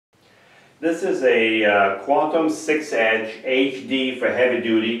This is a Quantum 6-edge HD for heavy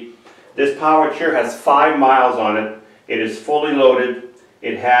duty. This power chair has 5 miles on it. It is fully loaded.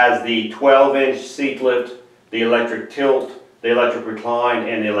 It has the 12-inch seat lift, the electric tilt, the electric recline,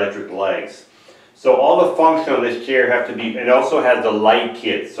 and the electric legs. So all the function on this chair have to be, and it also has the light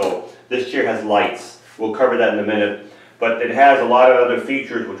kit. So this chair has lights. We'll cover that in a minute. But it has a lot of other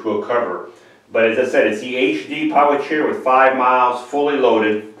features which we'll cover. But as I said, it's the HD power chair with 5 miles, fully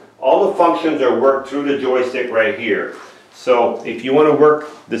loaded. All the functions are worked through the joystick right here. So if you want to work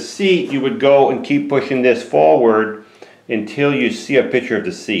the seat, you would go and keep pushing this forward until you see a picture of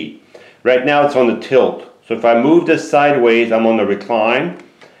the seat. Right now it's on the tilt. So if I move this sideways, I'm on the recline,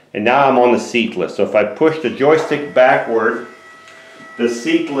 and now I'm on the seat lift. So if I push the joystick backward, the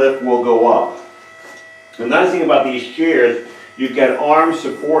seat lift will go up. The nice thing about these chairs, you've got arm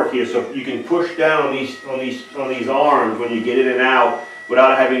support here, so you can push down on these arms when you get in and out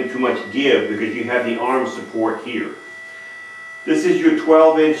without having too much give, because you have the arm support here. This is your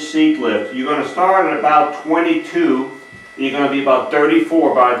 12-inch seat lift. You're going to start at about 22, and you're going to be about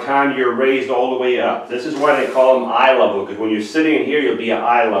 34 by the time you're raised all the way up. This is why they call them eye level, because when you're sitting in here, you'll be at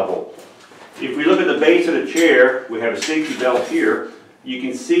eye level. If we look at the base of the chair, we have a safety belt here. You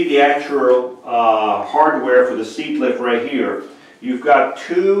can see the actual hardware for the seat lift right here. You've got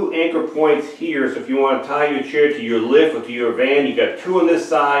 2 anchor points here, so if you want to tie your chair to your lift or to your van, you've got 2 on this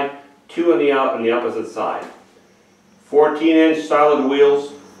side, 2 on the opposite side. 14-inch solid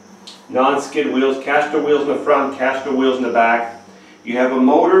wheels, non-skid wheels, caster wheels in the front, caster wheels in the back. You have a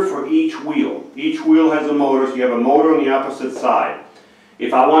motor for each wheel. Each wheel has a motor, so you have a motor on the opposite side.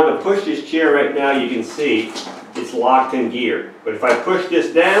 If I wanted to push this chair right now, you can see it's locked in gear. But if I push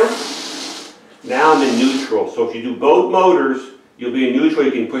this down, now I'm in neutral. So if you do both motors, you'll be in neutral.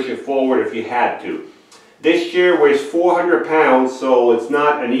 You can push it forward if you had to. This chair weighs 400 pounds, so it's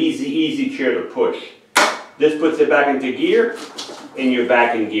not an easy chair to push. This puts it back into gear, and you're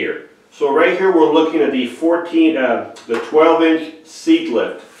back in gear. So right here we're looking at the 12-inch seat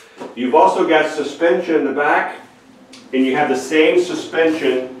lift. You've also got suspension in the back, and you have the same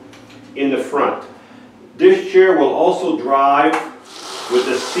suspension in the front. This chair will also drive with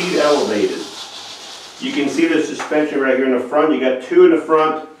the seat elevated. You can see the suspension right here in the front. You got 2 in the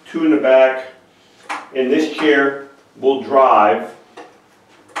front, 2 in the back, and this chair will drive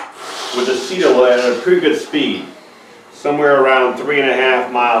with the seat elevated at a pretty good speed, somewhere around 3 to 3.5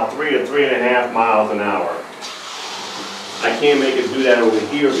 miles an hour. I can't make it do that over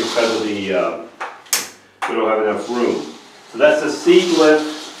here because of the we don't have enough room. So that's the seat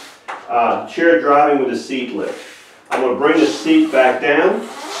lift, chair driving with the seat lift. I'm going to bring the seat back down.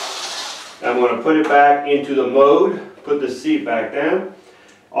 I'm going to put it back into the mode, put the seat back down.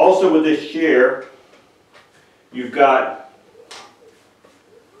 Also with this chair, you've got,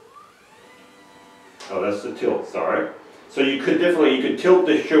 oh, that's the tilt, sorry. So you could tilt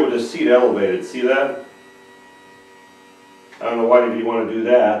this chair with the seat elevated. See that? I don't know why you want to do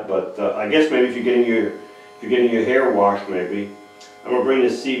that, but I guess maybe if you're getting your hair washed, maybe. I'm going to bring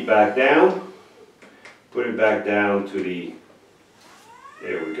the seat back down, put it back down to the,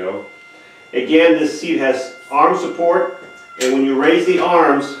 there we go. Again, this seat has arm support, and when you raise the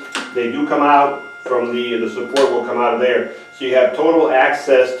arms, they do come out from the support will come out of there. So you have total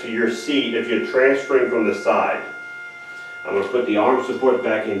access to your seat if you're transferring from the side. I'm going to put the arm support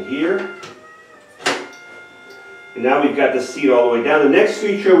back in here. And now we've got the seat all the way down. The next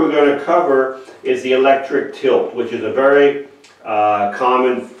feature we're going to cover is the electric tilt, which is a very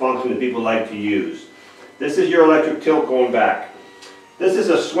common function that people like to use. This is your electric tilt going back. This is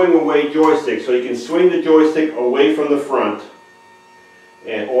a swing away joystick, so you can swing the joystick away from the front,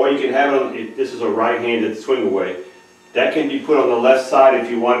 or you can have it on, this is a right-handed swing away. That can be put on the left side if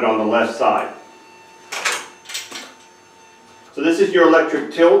you want it on the left side. So this is your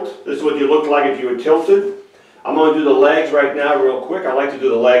electric tilt. This is what you look like if you were tilted. I'm going to do the legs right now real quick. I like to do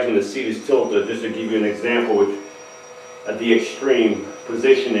the legs when the seat is tilted, just to give you an example which, at the extreme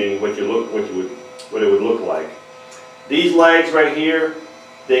positioning, what it would look like. These legs right here,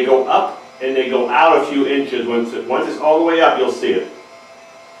 they go up and they go out a few inches. Once it's all the way up, you'll see it.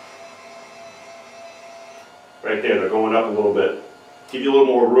 Right there, they're going up a little bit. Give you a little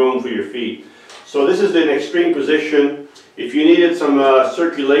more room for your feet. So this is an extreme position. If you needed some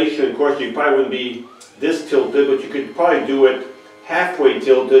circulation, of course, you probably wouldn't be this tilted, but you could probably do it halfway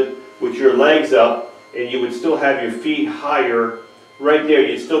tilted with your legs up, and you would still have your feet higher. Right there,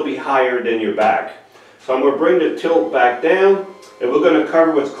 you'd still be higher than your back. So I'm going to bring the tilt back down, and we're going to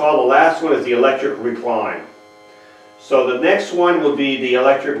cover what's called, the last one is the electric recline. So the next one will be the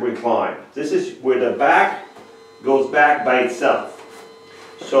electric recline. This is where the back goes back by itself.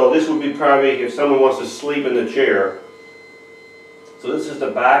 So this would be probably if someone wants to sleep in the chair. So this is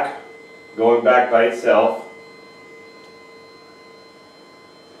the back, going back by itself.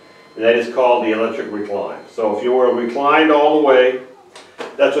 And that is called the electric recline. So if you were reclined all the way,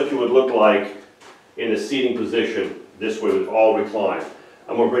 that's what you would look like in the seating position. This way with all reclined.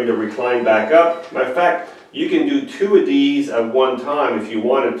 I'm going to bring the recline back up. Matter of fact, you can do 2 of these at one time if you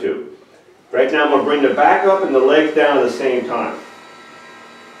wanted to. Right now I'm going to bring the back up and the legs down at the same time.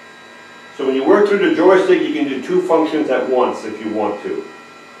 So when you work through the joystick, you can do 2 functions at once if you want to.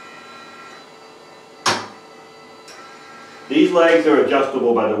 These legs are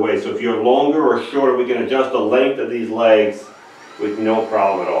adjustable, by the way, so if you're longer or shorter, we can adjust the length of these legs with no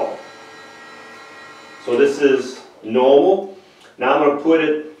problem at all. So this is normal. Now I'm going to put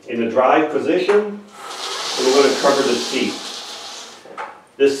it in the drive position, and we're going to cover the seat.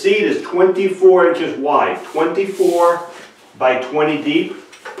 The seat is 24 inches wide, 24 by 20 deep.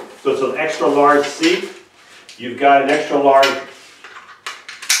 So it's an extra large seat. You've got an extra large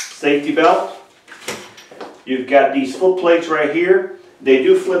safety belt. You've got these foot plates right here. They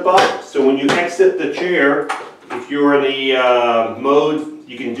do flip up, so when you exit the chair, if you're in the mode,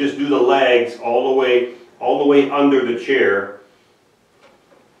 you can just do the legs all the way under the chair,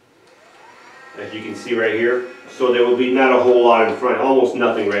 as you can see right here. So there will be not a whole lot in front, almost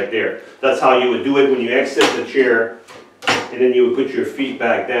nothing right there. That's how you would do it when you exit the chair, and then you would put your feet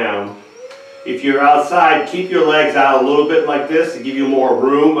back down. If you're outside, keep your legs out a little bit like this to give you more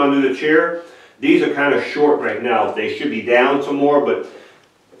room under the chair. These are kind of short right now. They should be down some more, but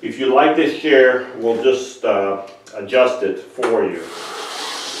if you like this chair, we'll just adjust it for you.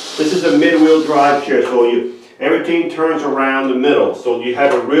 This is a mid-wheel drive chair, so everything turns around the middle. So you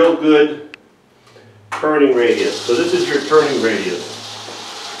have a real good turning radius. So this is your turning radius.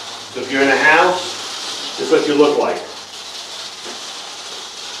 So if you're in a house, this is what you look like.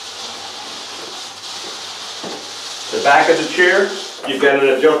 The back of the chair, you've got an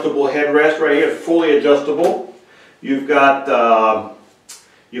adjustable headrest right here, fully adjustable. You've got,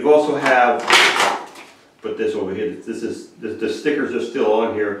 you've also have, put this over here, the stickers are still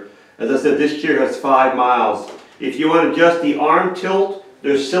on here. As I said, this chair has 5 miles. If you want to adjust the arm tilt,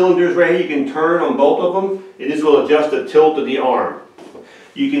 there's cylinders right here you can turn on both of them, and this will adjust the tilt of the arm.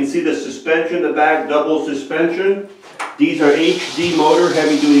 You can see the suspension in the back, double suspension. These are HD motor,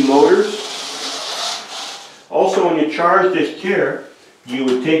 heavy duty motors. Also, when you charge this chair, you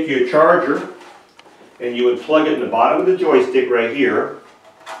would take your charger and you would plug it in the bottom of the joystick right here.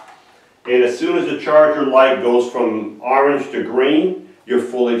 And as soon as the charger light goes from orange to green, you're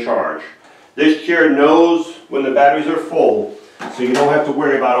fully charged. This chair knows when the batteries are full, so you don't have to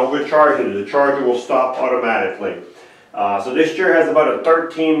worry about overcharging it. The charger will stop automatically. So this chair has about a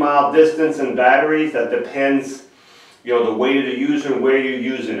 13-mile distance in batteries. That depends, you know, the weight of the user and where you're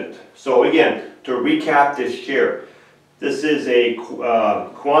using it. So again, to recap this chair, this is a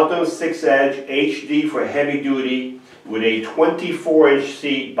Quantum 6-edge HD for heavy duty with a 24-inch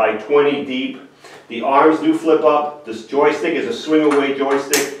seat by 20 deep. The arms do flip up. This joystick is a swing-away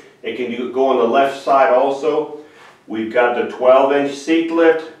joystick. It can go on the left side also. We've got the 12-inch seat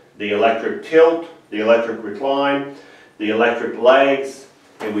lift, the electric tilt, the electric recline, the electric legs,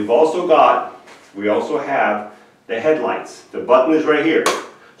 and we also have the headlights. The button is right here.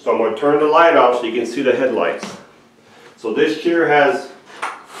 So I'm going to turn the light off so you can see the headlights. So this chair has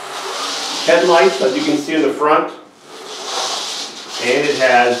headlights, as you can see in the front, and it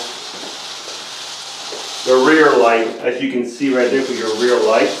has the rear light, as you can see right there for your rear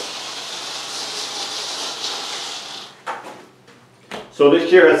light. So this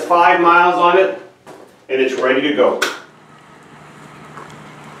chair has 5 miles on it, and it's ready to go.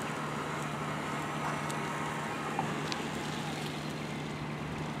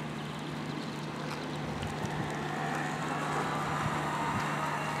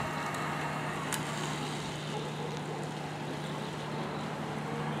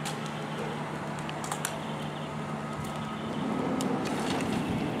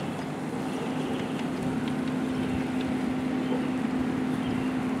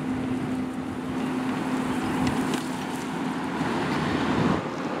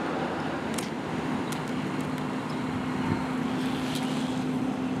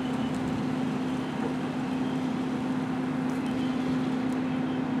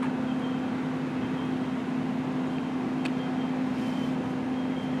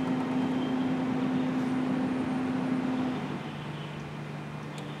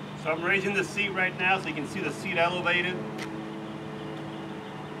 So I'm raising the seat right now so you can see the seat elevated.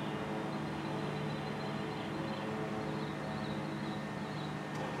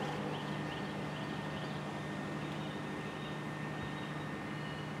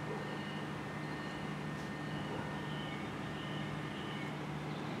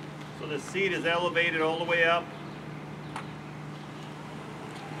 the seat is elevated all the way up.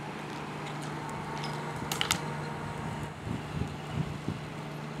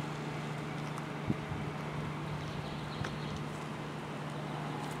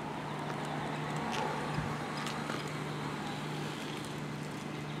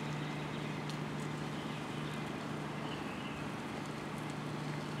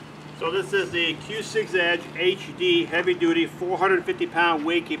 So this is the Q6 Edge HD heavy duty 450 pound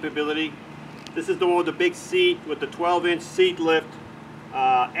weight capability. This is the one with the big seat with the 12-inch seat lift.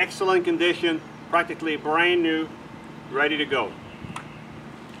 Excellent condition, practically brand new, ready to go.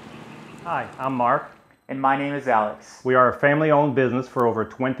 Hi, I'm Mark. And my name is Alex. We are a family-owned business for over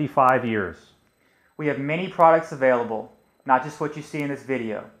 25 years. We have many products available, not just what you see in this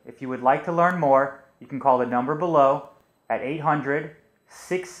video. If you would like to learn more, you can call the number below at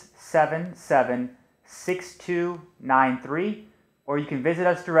 800-677-6293, or you can visit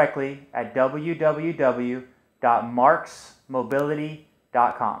us directly at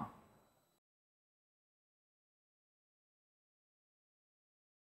www.marksmobility.com.